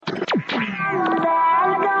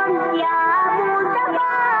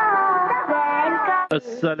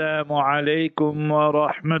السلام عليكم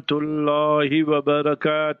ورحمة الله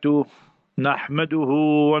وبركاته. نحمده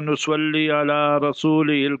ونصلي على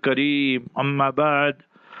رسوله الكريم، أما بعد.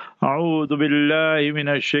 أعوذ بالله من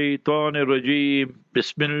الشيطان الرجيم.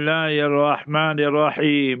 بسم الله الرحمن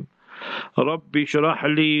الرحيم. رب اشرح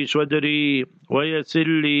لي صدري ويسر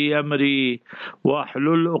لي أمري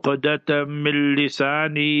واحلل عقدة من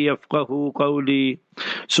لساني يفقه قولي.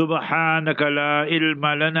 سبحانك لا علم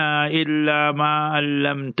لنا إلا ما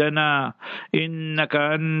علمتنا إنك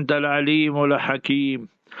أنت العليم الحكيم.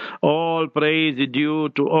 All praise is due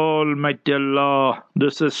to Almighty Allah, the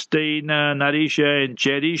sustainer, nourisher and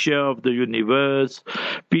cherisher of the universe.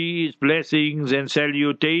 Peace, blessings and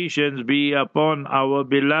salutations be upon our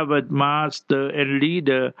beloved master and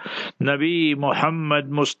leader, Nabi Muhammad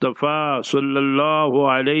Mustafa sallallahu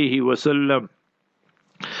alayhi wasallam.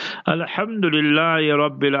 Alhamdulillah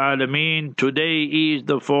Rabbil Alameen. Today is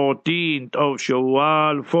the 14th of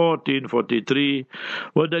Shawwal, 1443.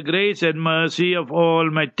 With the grace and mercy of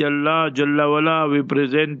Almighty Allah Jalla wala, we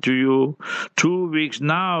present to you 2 weeks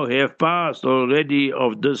now have passed already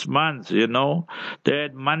of this month. You know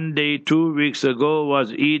that Monday 2 weeks ago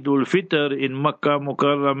was Eid ul-Fitr in Makkah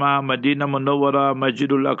Mukarramah, Medina Munawwara,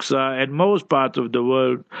 Masjidul Aqsa and most parts of the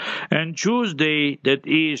world. And Tuesday, that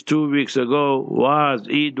is 2 weeks ago, was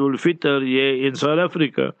Eid ul-Fitr here in South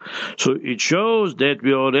Africa. So it shows that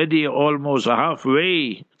we're already almost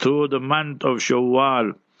halfway through the month of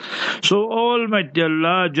Shawwal. So Almighty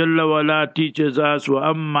Allah Jalla wala teaches us,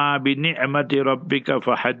 وَأَمَّا بِنِعْمَةِ رَبِّكَ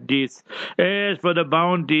فَحَدِّثْ. As for the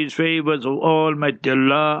bounties, favors of Almighty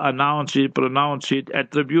Allah, announce it, pronounce it,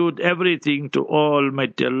 attribute everything to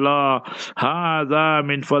Almighty Allah. هَذَا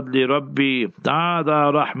مِنْ فَضْلِ رَبِّي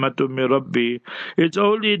هَذَا رَحْمَةٌ مِنْ رَبِّي. It's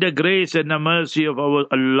only the grace and the mercy of our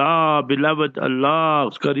Allah, beloved Allah,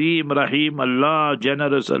 Kareem, Rahim Allah,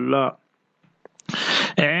 generous Allah.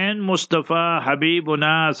 And Mustafa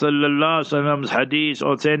Habibuna sallallahu alaihi wasallam's hadith,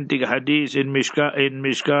 authentic hadith in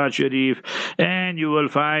Mishkat Sharif, and you will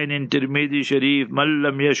find in Tirmidhi Sharif, Man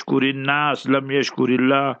lam yashkurin nas lam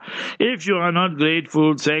yashkurillah. If you are not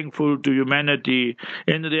grateful, thankful to humanity,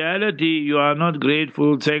 in reality you are not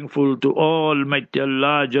grateful, thankful to Almighty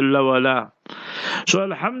Allah Jalla wala. So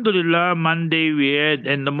Alhamdulillah, Monday we had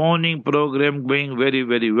in the morning program going very,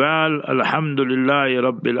 very well. Alhamdulillah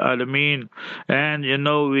Rabbil Alameen. And you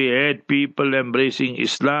know, we had people embracing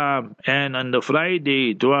Islam. And on the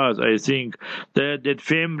Friday it was, I think, that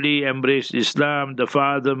family embraced Islam, the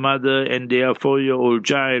father, mother, and their 4-year-old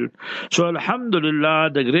child. So Alhamdulillah,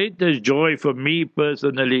 the greatest joy for me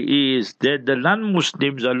personally is that the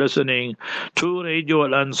non-Muslims are listening to Radio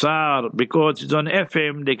Al-Ansar, because it's on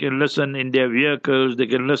FM, they can listen in their vehicles, they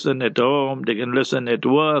can listen at home, they can listen at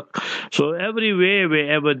work, so everywhere,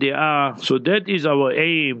 wherever they are. So that is our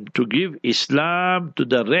aim, to give Islam to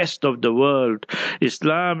the rest of the world.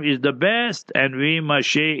 Islam is the best and we must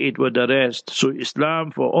share it with the rest. So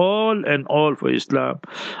Islam for all and all for Islam.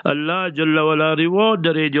 Allah Jalla wala reward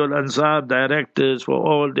the Radio Al-Ansar directors for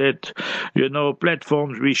all that,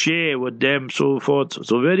 platforms we share with them, so forth.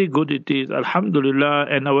 So very good it is, Alhamdulillah.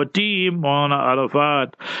 And our team, Maulana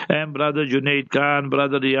Arafat and Brother Junaid Khan,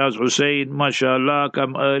 Brother Riyaz Hussain, mashallah,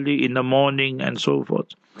 come early in the morning and so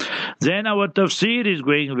forth. Then our tafsir is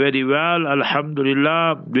going very well,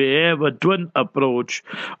 Alhamdulillah. We have a twin approach.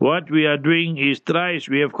 What we are doing is thrice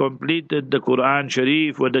we have completed the Quran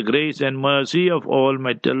Sharif with the grace and mercy of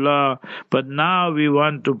Almighty Allah. But now we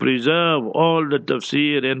want to preserve all the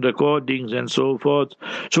tafsir and recordings and so forth.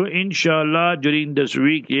 So inshallah, during this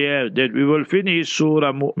week here, that we will finish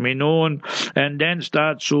Surah Mu'minun and then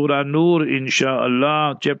start Surah Nur,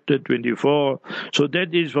 inshallah, chapter 24. So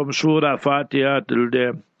that is from Surah Fatiha till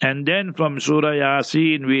there. And then from Surah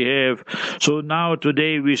Yasin we have. So now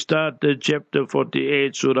today we started chapter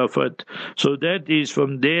 48, Surah Fat. So that is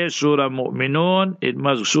from there, Surah Mu'minun.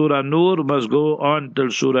 Surah Nur must go on till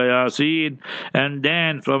Surah Yasin. And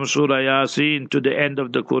then from Surah Yasin to the end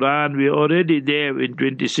of the Quran, we are already there in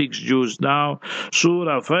 26 juz now.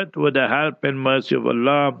 Surah Fat, with the help and mercy of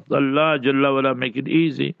Allah. Allah Jalla wala make it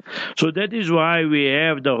easy. So that is why we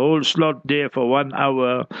have the whole slot there for 1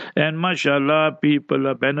 hour. And mashallah, people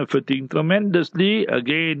are benefiting tremendously.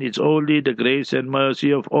 Again, it's only the grace and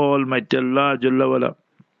mercy of Almighty Allah Jalla wala.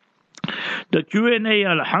 The Q&A,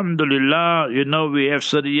 alhamdulillah, we have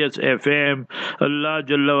Sirius FM. Allah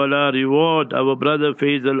Jalla wala reward our brother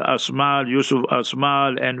Faisal Asmal, Yusuf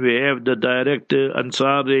Asmal, and we have the director,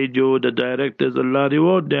 Ansar Radio, the directors, Allah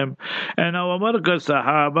reward them. And our Markaz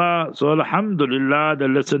Sahaba, so alhamdulillah, the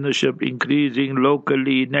listenership increasing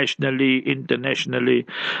locally, nationally, internationally.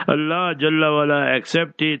 Allah Jalla wala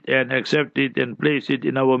accept it and place it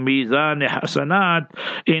in our Mizan Hasanat,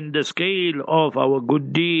 in the scale of our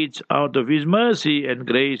good deeds. Out of His mercy and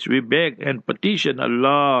grace, we beg and petition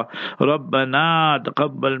Allah, Rabbana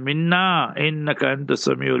taqabbal minna, innaka anta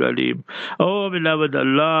samiul alim. Oh beloved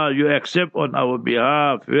Allah, you accept on our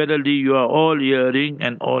behalf. Verily you are all hearing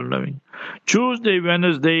and all knowing. Tuesday,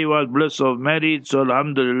 Wednesday was bliss of marriage, so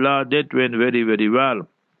alhamdulillah, that went very, very well.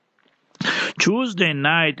 Tuesday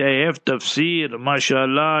night I have tafsir,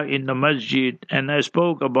 mashallah, in the masjid, and I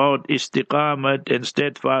spoke about istiqamat and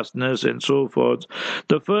steadfastness and so forth.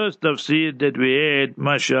 The first tafsir that we had,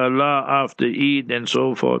 mashallah, after Eid and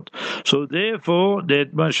so forth. So therefore,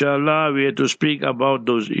 that mashallah, we had to speak about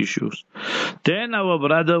those issues. Then our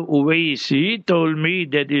brother Uwais, he told me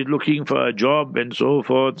that he's looking for a job and so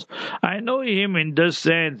forth. I know him in this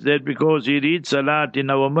sense that because he reads salat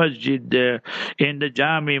in our masjid there, in the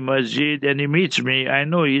Jami masjid, and he meets me, I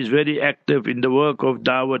know he's very active in the work of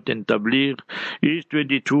Dawat and Tabligh. He's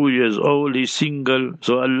 22 years old, he's single,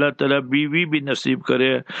 so Allah Ta'ala we be nasib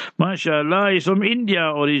kare. MashaAllah, he's from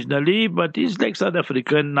India originally, but he's like South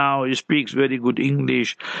African now. He speaks very good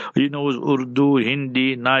English, he knows Urdu,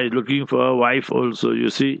 Hindi, now he's looking for a wife also, you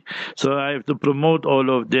see. So I have to promote all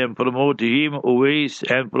of them, promote him, Uwais,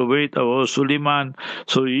 and promote our Suleiman.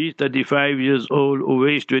 So he's 35 years old,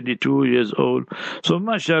 Uwais 22 years old. So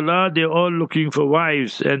mashallah, they're all looking for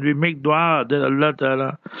wives, and we make dua that Allah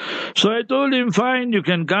Ta'ala. So I told him, fine, you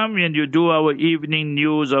can come and you do our evening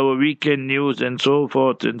news, our weekend news, and so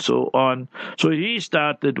forth and so on. So he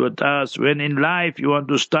started with us. When in life you want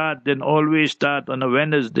to start, then always start on a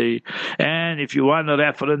Wednesday. And if you want a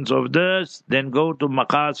reference of this, then go to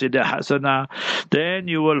Maqasid Hasana. Then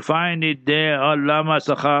you will find it there, Allama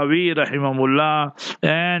Sakhawi rahimahullah,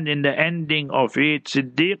 and in the ending of it,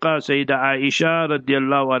 Siddiqa Sayyidah Aisha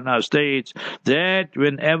radiallahu anha states that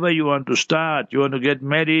whenever you want to start, you want to get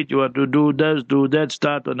married, you want to do this, do that,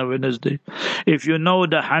 start on a Wednesday. If you know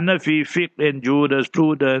the Hanafi fiqh and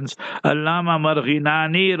jurisprudence, Allama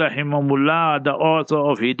Marghinani rahimahullah, the author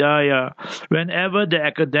of Hidayah, whenever the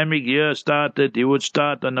academic year started, he would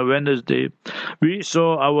start on a Wednesday. We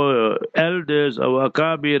saw our elders, our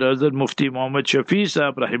Akabir, Hazrat Mufti Muhammad Shafi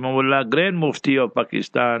Sahab rahimahullah, Grand Mufti of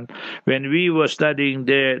Pakistan, when we were studying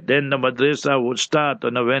there, then the madrasa would start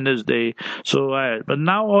on a Wednesday. So, but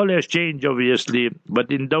now all has changed, obviously.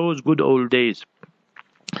 But in those good old days,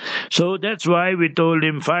 so that's why we told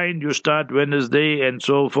him, fine, you start Wednesday and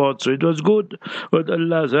so forth. So it was good. With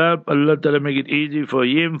Allah's help, Allah Ta'ala make it easy for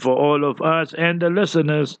him, for all of us and the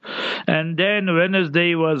listeners. And then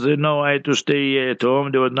Wednesday was, I had to stay at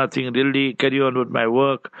home. There was nothing really, carry on with my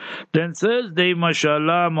work. Then Thursday,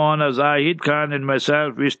 mashallah, Maulana Zahid Khan and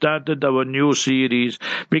myself, we started our new series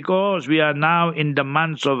because we are now in the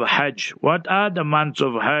months of Hajj. What are the months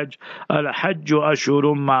of Hajj? Al-Hajju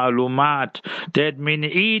Ashurum Ma'lumat. That means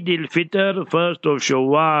Eid al-Fitr, 1st of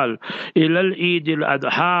Shawwal, Ilal Eid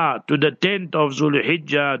al-Adha, to the 10th of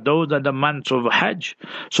Zulhijjah, those are the months of Hajj.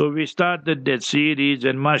 So we started that series,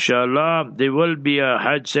 and mashallah, there will be a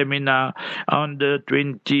Hajj seminar on the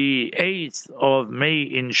 28th of May,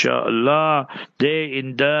 inshallah, there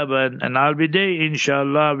in Durban, and I'll be there,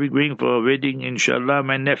 inshallah. We're going for a wedding, inshallah.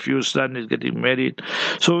 My nephew's son is getting married.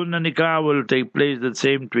 So the nikah will take place the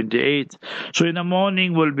same 28th. So in the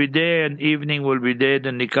morning we'll be there, and evening we'll be there,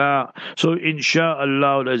 the nikah. So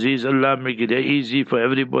insha'Allah Aziz, Allah make it easy for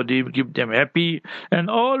everybody, keep them happy, and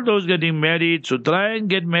all those getting married, so try and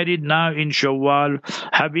get married now in Shawwal.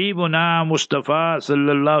 Habibuna Mustafa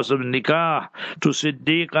sallallahu alaihi wasallam nikah to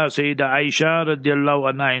Siddiqa Sayyidah Aisha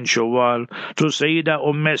radiallahu anha in Shawwal, to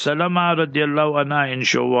Sayyidah Salama radiallahu anha in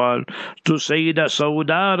Shawwal, to Sayyidah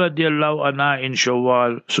Sauda radiallahu anha in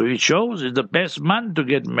Shawwal. So it shows it's the best month to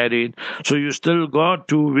get married. So you still got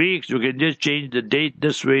 2 weeks, you can just change the date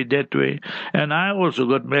this way, that way. And I also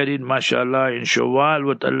got married, mashallah, in Shawwal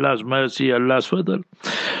with Allah's mercy, Allah's fadl.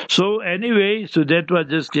 So anyway, so that was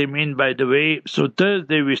just came in by the way. So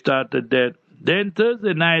Thursday we started that. Then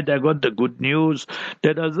Thursday night I got the good news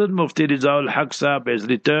that Hazrat Mufti Rizaul Haq Sahab has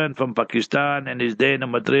returned from Pakistan and is there in a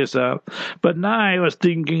madrasa. But now I was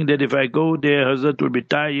thinking that if I go there, Hazrat will be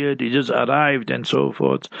tired, he just arrived and so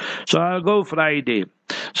forth. So I'll go Friday.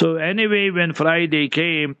 So anyway, when Friday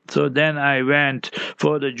came, so then I went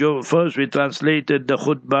for the first we translated the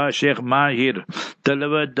khutbah. Sheikh Mahir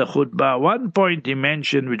delivered the khutbah. One point he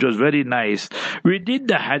mentioned which was very nice. We did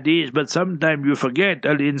the hadith, but sometimes you forget.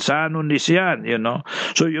 Al insanu nisyan,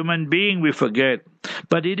 So human being we forget.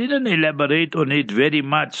 But he didn't elaborate on it very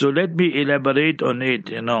much. So let me elaborate on it,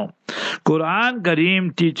 Quran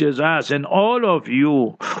Kareem teaches us, and all of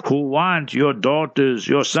you who want your daughters,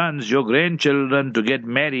 your sons, your grandchildren to get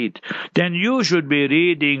married, then you should be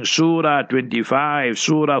reading Surah 25,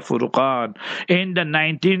 Surah Furqan, in the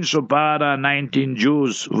 19th Supara, 19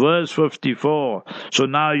 Juz, verse 54. So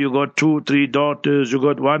now you got 2, 3 daughters, you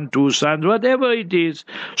got 1, 2 sons, whatever it is.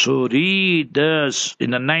 So read this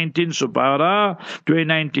in the 19th Supara,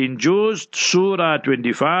 2019 Juz, Surah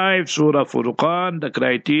 25, Surah Furqan, the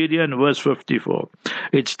criterion, verse 54.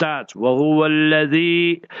 It starts, وَهُوَ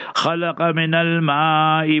الَّذِي خَلَقَ مِنَ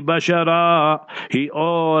الْمَاءِ بَشَرًا. He,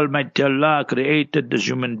 Almighty Allah, created the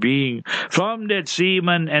human being from that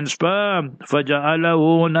semen and sperm.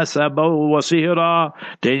 فَجَعَلَهُ نَسَبًا وَصِهْرًا.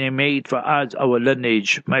 Then He made for us our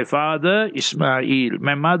lineage. My father, Ismail.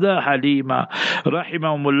 My mother, Halima.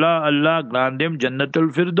 Rahimahumullah, Allah grant them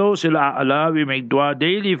Jannatul Firdaus al-A'la. We make dua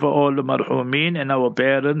daily for all the marhumin and our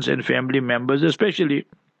parents and family members especially.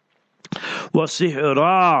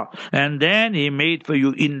 وَصِهْرًا. And then He made for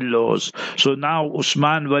you in-laws. So now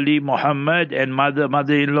Usman Wali Muhammad and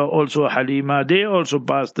mother-in-law also Halima, they also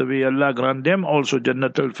passed away. Allah grant them also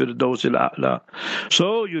Jannatul Firdaus al-A'la.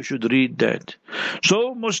 So you should read that.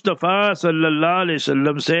 So Mustafa sallallahu alayhi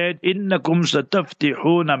wasallam said, "Innakum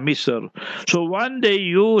sataftihuna Misr." So one day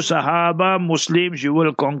you Sahaba Muslims, you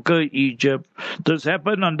will conquer Egypt. This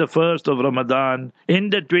happened on the 1st of Ramadan in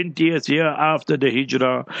the 20th year after the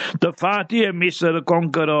Hijrah. The Fatih Misr,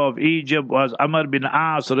 conqueror of Egypt, was Amr bin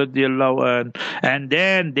As radiallahu anh. And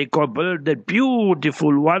then they built that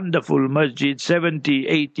beautiful, wonderful masjid. 70,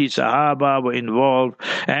 80 Sahaba were involved.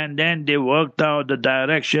 And then they worked out the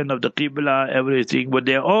direction of the Qibla, everything. With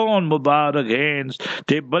their own Mubarak hands,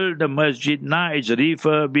 they built the masjid. Now it's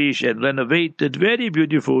refurbished and renovated. Very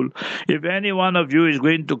beautiful. If any one of you is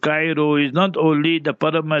going to Cairo, it's not only the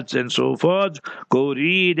pyramids and so forth. Go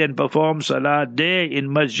read and perform salat there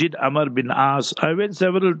in Masjid Amr bin As. I went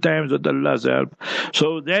several times with Allah's help.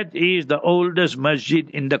 So that is the oldest masjid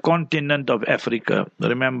in the continent of Africa.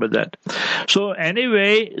 Remember that. So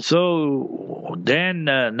anyway, so then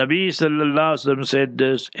Nabi Sallallahu Alaihi Wasallam said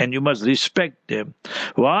this, and you must respect them.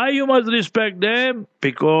 Why you must respect them?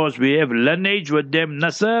 Because we have lineage with them,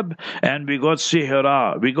 nasab, and we got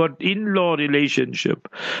sihra, we got in-law relationship.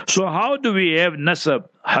 So how do we have nasab?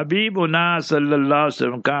 Habibuna sallallahu alaihi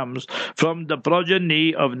wasallam comes from the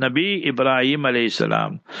progeny of Nabi Ibrahim alayhi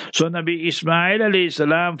salam. So Nabi Ismail alayhi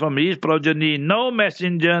salam, from his progeny, no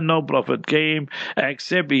messenger, no prophet came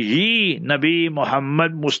except he, Nabi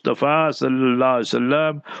Muhammad Mustafa sallallahu alaihi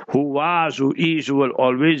wasallam, who was, who is, who will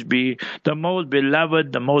always be the most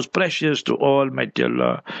beloved, the most precious to Almighty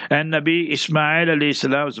Allah. And Nabi Ismail alayhi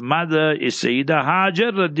salam's mother is Sayyidah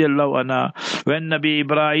Hajar radiallahu anha. When Nabi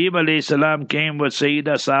Ibrahim alayhi salam came with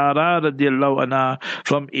Sayyidah Sarah radiallahu anha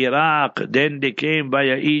from Iraq, then they came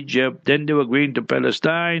via Egypt, then they were going to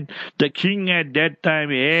Palestine. The king at that time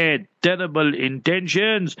had terrible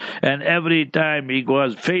intentions, and every time he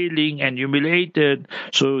was failing and humiliated.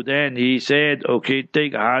 So then he said, okay,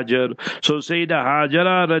 take Hajar. So Sayyidah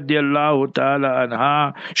Hajara radiallahu ta'ala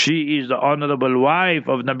anha, she is the honorable wife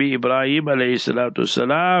of Nabi Ibrahim alayhi salatu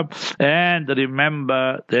salam, and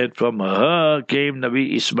remember that from her came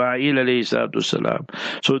Nabi Ismail alayhi salatu salam.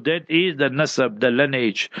 So that is the nasab, the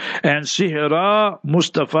lineage. And Sihra,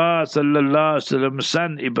 Mustafa sallallahu alaihi wasallam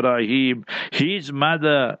son Ibrahim, his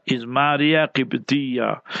mother is Maria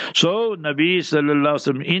Qibtiyya. So Nabi sallallahu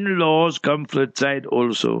alaihi wasallam in-laws come from that side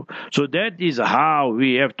also. So that is how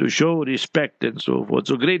we have to show respect and so forth.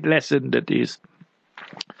 So great lesson that is.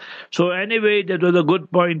 So anyway, that was a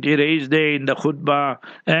good point he raised there in the khutbah,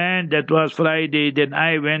 and that was Friday. Then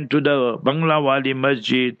I went to the Bangla Wali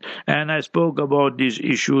Masjid and I spoke about these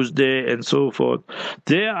issues there and so forth.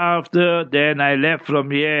 Thereafter, then I left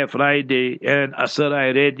from here Friday, and Asr I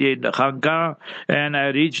read here in the Khanka, and I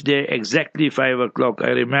reached there exactly 5 o'clock, I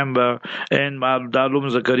remember, and Darul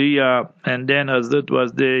Zakaria, and then Hazrat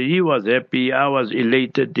was there. He was happy, I was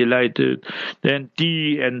elated, delighted. Then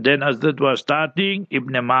tea, and then Hazrat was starting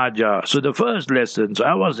Ibn Majah. So the first lesson. So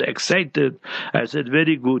I was excited. I said,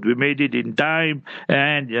 very good. We made it in time.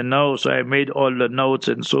 And, so I made all the notes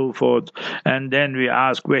and so forth. And then we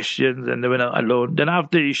asked questions and they went alone. Then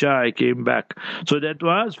after Isha, I came back. So that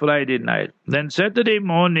was Friday night. Then Saturday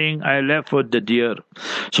morning, I left for the Deur.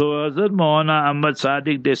 So Hazrat Maulana Ahmad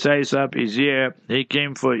Sadiq Desai Sahib is here. He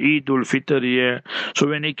came for Eid ul Fitr here. So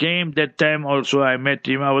when he came that time also, I met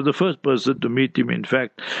him. I was the first person to meet him, in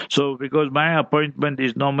fact. So because my appointment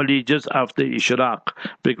is normally just after Ishraq,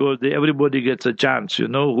 because everybody gets a chance,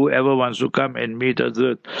 whoever wants to come and meet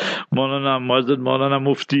Hazrat Maulana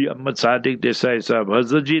Mufti Ahmad Sadiq Desai Sahib.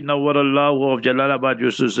 Hazrat Ji Nawwarallahu of Jalalabad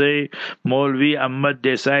used to say, Maulvi Ahmad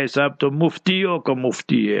Desai Sahib to Mufti ka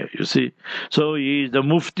Mufti hai, you see. So he is the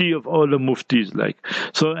Mufti of all the Muftis, like.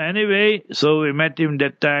 So anyway, so we met him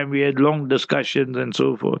that time. We had long discussions and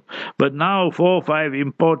so forth. But now 4 or 5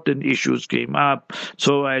 important issues came up.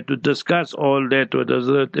 So I had to discuss all that with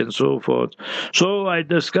Hazrat and so forth. So I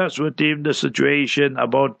discussed with him the situation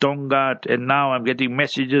about Tongat, and now I'm getting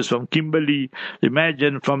messages from Kimberley.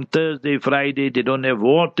 Imagine from Thursday, Friday, they don't have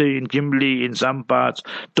water in Kimberley in some parts.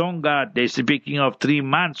 Tongat, they're speaking of 3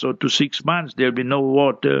 months or to 6 months, there'll be no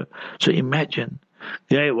water. So imagine.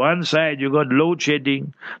 Yeah, one side you got load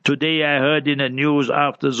shedding. Today I heard in the news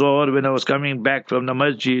after Zohar when I was coming back from the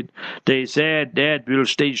masjid, they said that we'll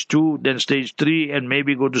stage 2, then stage 3, and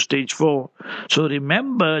maybe go to stage 4. So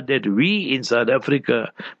remember that we in South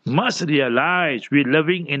Africa must realize we're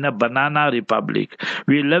living in a banana republic.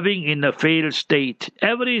 We're living in a failed state.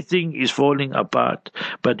 Everything is falling apart.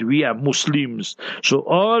 But we are Muslims. So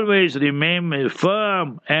always remain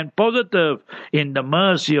firm and positive in the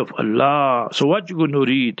mercy of Allah. So what you going to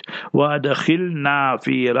read? وَأَدْخِلْنَا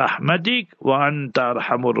فِي رَحْمَتِكَ وَأَنْتَ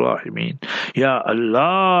أَرْحَمُ الرَّاحِمِينَ. Ya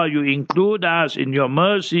Allah, you include us in your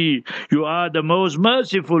mercy. You are the most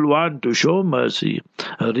merciful one to show mercy.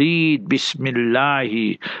 Read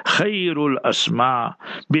Bismillahi Khairul Asma.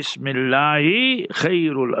 Bismillahi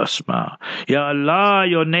Khairul Asma. Ya Allah,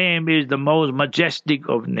 your name is the most majestic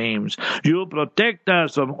of names. You protect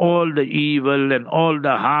us from all the evil and all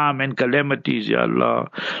the harm and calamities, Ya Allah.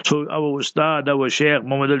 So our Ustad, our Shaykh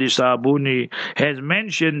Muhammad Ali Sabuni has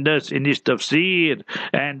mentioned this in his tafsir,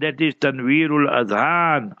 and that is Tanweerul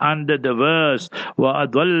Adhan under the verse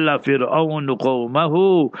وَأَضَلَّ فِرْعَوْنُ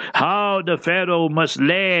قَوْمَهُ, how the Pharaoh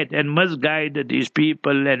misled and misguided his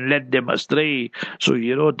people and led them astray. So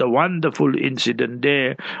he wrote a wonderful incident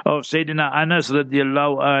there of Sayyidina Anas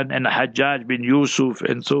radiallahu anh and Hajjaj bin Yusuf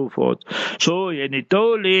and so forth. So and he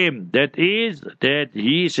told him that he,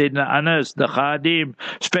 Sayyidina Anas, the Khadim,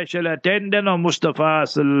 special attendant of Mustafa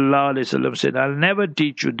sallallahu alaihi wasallam, said, I'll never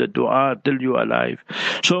teach you the dua till you are alive.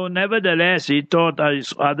 So nevertheless, he taught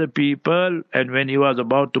us other people, and when he was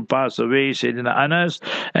about to pass away, Sayyidina Anas,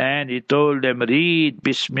 and he told them, read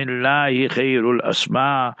Bismillahi Khairul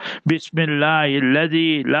Asma, Bismillahi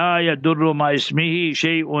alladhi la yadurru ma ismihi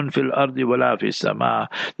shay'un fil ardi wala fis sama.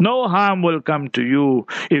 No harm will come to you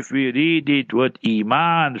if we read it with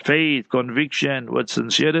iman, faith, conviction, with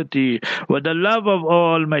sincerity, with the love of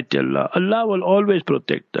Almighty Allah. Allah will always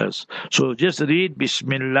protect us. So just read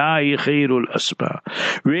Bismillahi Khairul Asma.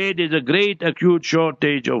 Where there's a great acute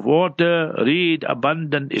shortage of water, read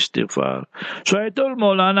abundant istighfar. So I told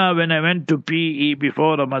Maulana when I went to PE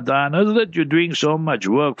before Ramadan, Hazrat, you're doing so much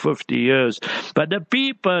work, 50 years. But the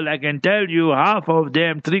people, I can tell you, half of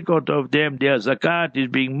them, 3/4 of them, their zakat is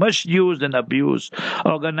being misused and abused.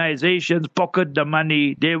 Organizations pocket the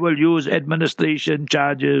money. They will use administration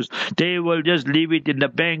charges. They will just leave it in the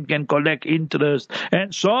bank and collect interest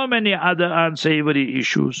and so many other unsavory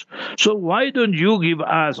issues. So why don't you give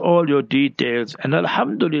us all your details? And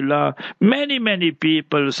alhamdulillah, many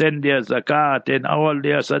people send their zakat and all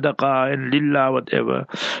their sadaqah and lillah, whatever.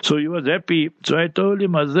 So he was happy. So I told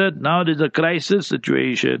him, Hazrat, now there's a crisis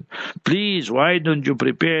situation. Please, why don't you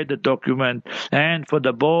prepare the document and for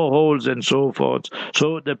the boreholes and so forth,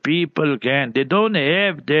 so the people can. They don't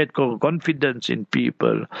have that confidence in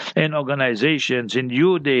people and organizations. In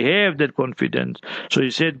you, they have that confidence. So he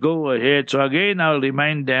said, go ahead. So again, I'll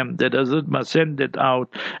remind them that Hazrat must send it out,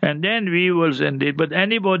 and then we will send it. But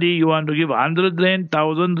anybody you want to give 100 rand,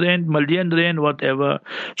 1,000 rand, million rand, whatever.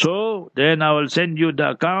 So then I will send you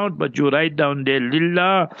the account, but you write down there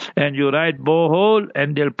lillah and you write borehole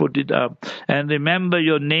and they'll put it up. And remember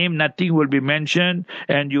your name, nothing will be mentioned,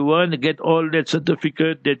 and you won't get all that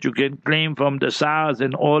certificate that you can claim from the SARS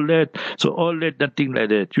and all that. So all that, nothing like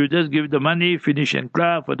that. You just give the money, finish and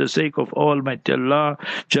clear for the sake of Almighty Allah,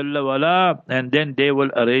 Jalla wala, and then they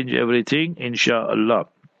will arrange everything, inshallah.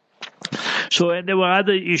 So, and there were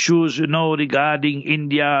other issues, regarding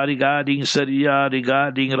India, regarding Syria,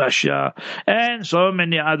 regarding Russia, and so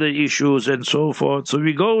many other issues and so forth. So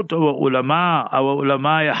we go to our ulama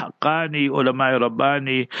haqqani, ulama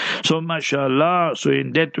rabbani. So mashallah, so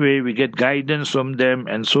in that way we get guidance from them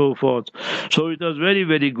and so forth. So it was very,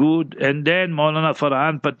 very good. And then Maulana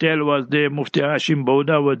Farhan Patel was there, Mufti Hashim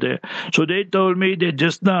Boda were there. So they told me that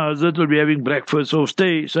just now Hazrat will be having breakfast, so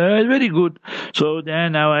stay. So I was very good. So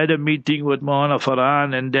then I had a meeting with Maulana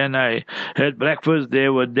Farhan, and then I had breakfast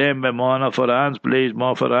there with them at Maulana Farhan's place,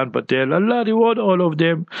 Maulana Farhan Patel. Allah reward all of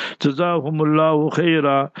them. Jazahumullahu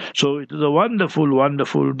khaira. So it was a wonderful,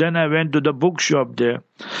 wonderful. Then I went to the bookshop there.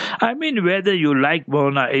 I mean, whether you like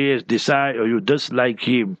Maulana A.S. Desai or you dislike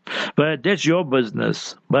him, but that's your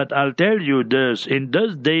business. But I'll tell you this, in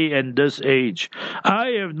this day and this age, I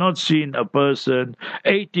have not seen a person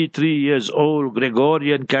 83 years old,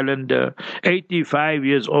 Gregorian calendar, 85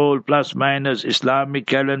 years old, plus minus Islamic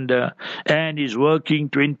calendar, and he's working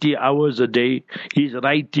 20 hours a day. He's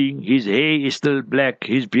writing, his hair is still black,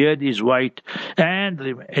 his beard is white, and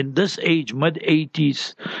in this age,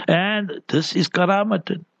 mid-80s, and this is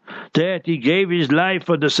Karamatan. That he gave his life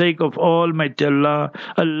for the sake of Almighty Allah.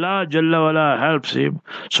 Allah Jalla wala helps him.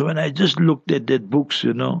 So when I just looked at that books,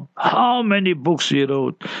 how many books he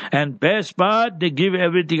wrote. And best part, they give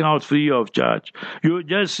everything out free of charge. You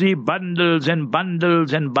just see bundles and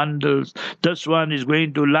bundles and bundles. This one is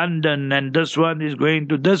going to London, and this one is going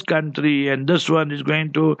to this country, and this one is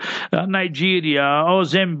going to Nigeria or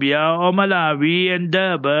Zambia or Malawi and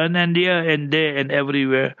Durban and here and there and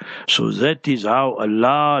everywhere. So that is how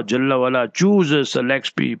Allah Jalla wala chooses, selects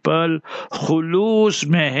people. Khulus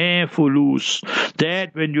mein hai fulus.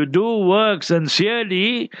 That when you do work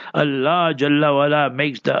sincerely, Allah Jalla wala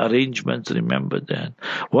makes the arrangements. Remember that.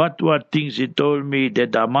 What things he told me,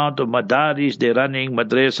 that the amount of madaris they're running,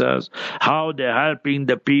 madrasas, how they're helping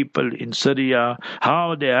the people in Syria,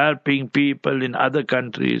 how they're helping people in other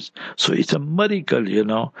countries. So it's a miracle,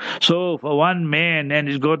 So for one man, and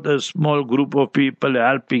he's got a small group of people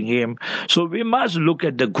helping him. So we must look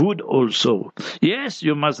at the good also. Yes,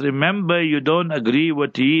 you must remember you don't agree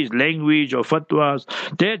with his language or fatwas.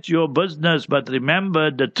 That's your business. But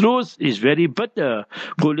remember, the truth is very bitter.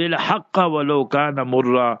 قُلِ الْحَقَّ وَلَوْ كَانَ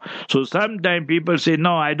مُرًّا. So sometimes people say,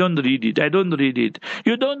 no, I don't read it. I don't read it.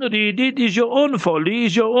 You don't read it. It's your own folly.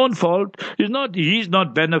 It's your own fault. It's not he's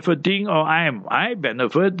not benefiting or I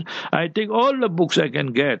benefit. I take all the books I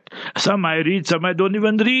can get. Some I read, some I don't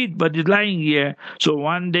even read, but it's lying here. So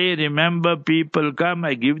one day, remember, people come,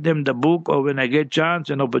 I give them the book, or when I get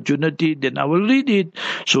chance and opportunity, then I will read it.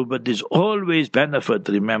 So, but there's always benefit,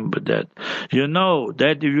 remember that. You know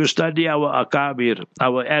that if you study our akabir,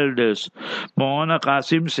 our elders, Maulana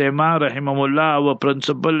Qasim Sema Rahimahullah, our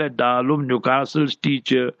principal at Darulum, Newcastle's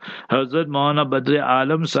teacher, Hazrat Maulana Badr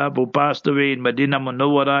Alam Sahib, who passed away in Medina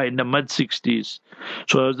Munawwara in the mid-60s.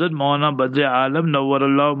 So Hazrat Maulana Badr Alam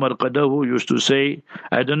Nawwarallahu Marqadahu used to say,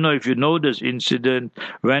 I don't know if you know this incident,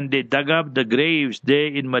 when they dug up the graves there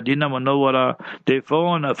in Medina Munawwara, they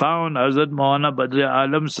found Hazrat Maulana Badr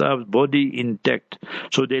Alam Sahib's body intact.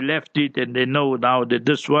 So they left it, and they know now that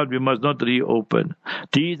this one we must not reopen.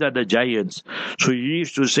 These are the giants. So he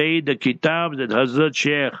used to say the kitabs that Hazrat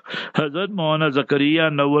Sheikh, Hazrat Maulana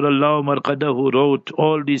Zakaria Nawwarallahu Marqadahu wrote,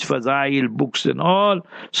 all these Fazail books and all,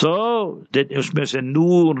 so that usme se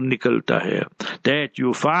noor nikalta hai, that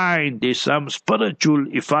you find there's some spiritual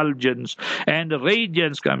effulgence and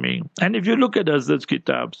radiance coming. And if you look at Hazrat's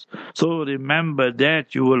kitabs, so remember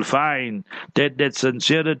that you will find that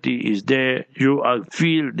sincerity is there. You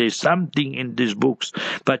feel there's something in these books,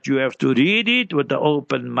 but you have to read it with an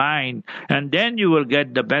open mind, and then you will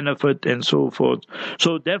get the benefit and so forth.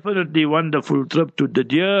 So definitely wonderful trip to the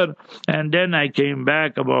Deur, and then I came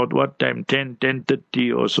back about what time,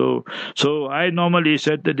 10:30 or so. So I normally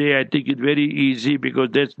Saturday I take it very easy because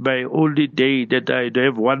that's my only day that I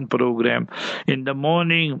have one program in the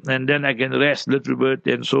morning, and then I can rest a little bit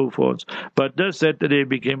and so forth. But this Saturday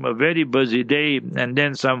became a very busy day, and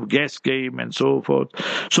then some guests came and so forth.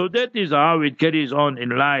 So that is how it carries on in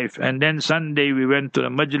life. And then Sunday we went to the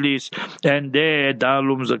Majlis, and there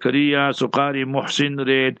Darulum Zakaria, Suqari Muhsin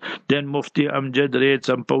read, then Mufti Amjad read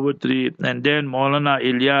some poetry, and then Maulana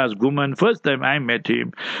Ilyas Guman, first time I met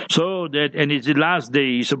him. So that, and it's the last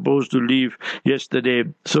day he's supposed to leave yesterday.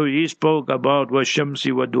 So he spoke about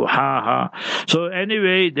Washamsi wa Duhaha. So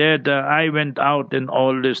anyway, that I went out out and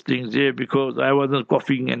all these things there because I wasn't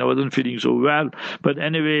coughing and I wasn't feeling so well. But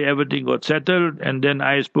anyway, everything got settled, and then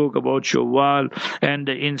I spoke about Shawwal and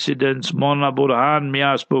the incidents. Mona Burhan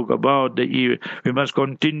Mia spoke about we must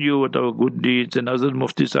continue with our good deeds, and Hazrat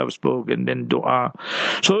Mufti Sahib spoke, and then dua.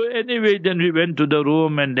 So anyway, then we went to the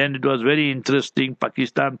room, and then it was very interesting,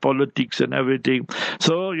 Pakistan politics and everything.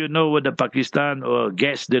 So with the Pakistan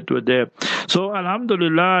guests that were there. So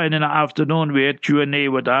Alhamdulillah, and in the afternoon we had Q&A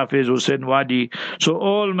with Hafiz Hussain Wadi. So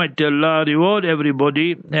Almighty Allah reward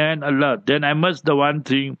everybody and Allah. Then I must the one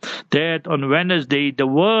thing that on Wednesday the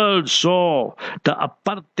world saw the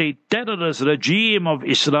apartheid terrorist regime of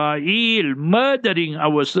Israel murdering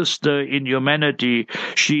our sister in humanity,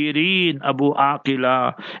 Shireen Abu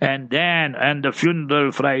Aqila, and the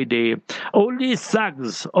funeral Friday. Only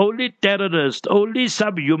thugs, only terrorists, only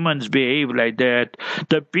subhumans behave like that.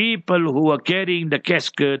 The people who were carrying the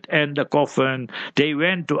casket and the coffin, they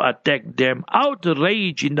went to attack them.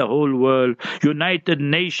 Outrage in the whole world. United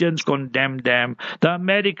Nations condemned them. The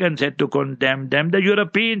Americans had to condemn them. The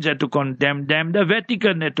Europeans had to condemn them. The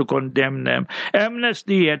Vatican had to condemn them.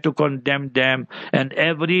 Amnesty had to condemn them. And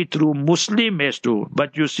every true Muslim has to.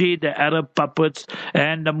 But you see the Arab puppets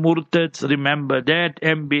and the Murtads, remember that.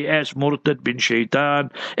 MBS Murtad bin Shaitan,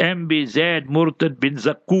 MBZ Murtad bin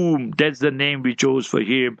Zakum, that's the name we chose for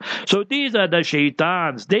him. So these are the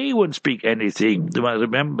shaitans. They won't speak anything. You must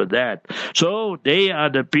remember that. So they are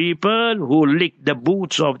the people who lick the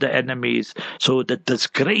boots of the enemies. So the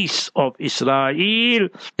disgrace of Israel,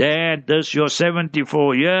 that this your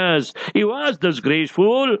 74 years, it was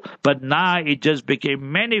disgraceful, but now it just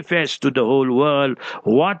became manifest to the whole world.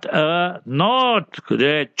 What a not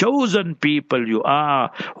the chosen people you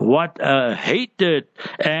are. What a hated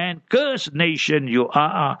and cursed nation you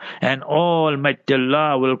are. And Almighty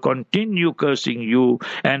Allah will continue cursing you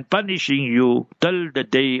and punishing you till the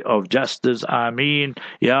day of justice. Ameen.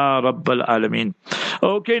 Ya Rabbal Alameen.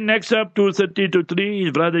 Okay, next up, 2:30 to 3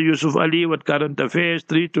 is Brother Yusuf Ali with current affairs.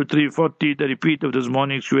 3 to 3:40, the repeat of this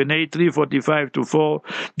morning's Q&A. 3:45 to 4,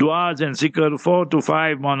 du'as and zikr. 4 to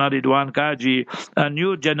 5, Mona Ridwan Kaji. A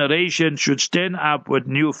new generation should stand up with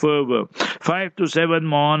new fervor. 5 to 7,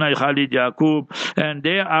 Mona Khalid Yaqub. And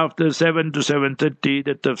thereafter, 7 to 7:30,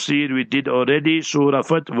 the tafsir we did already. Surah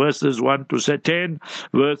Fat, verses 1 to 10,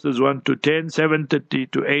 verses 1 to 10. 7:30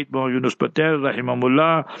 to 8, Mona Yunus Patel,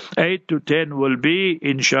 Rahimahullah. 8 to 10 will be,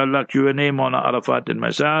 inshallah, Q&A, Mona Arafat and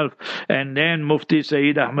myself. And then Mufti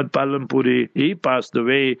Saeed Ahmad Palampuri, he passed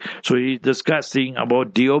away. So he's discussing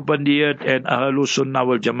about Deobandiyat and Ahlus Sunnah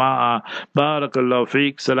wal Jama'ah. Barakallahu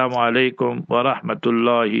feek. Assalamu alaikum wa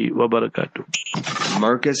rahmatullahi wa barakatuh.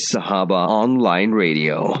 Marcus Sahaba Online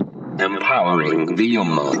Radio, empowering the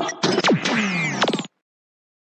Ummah.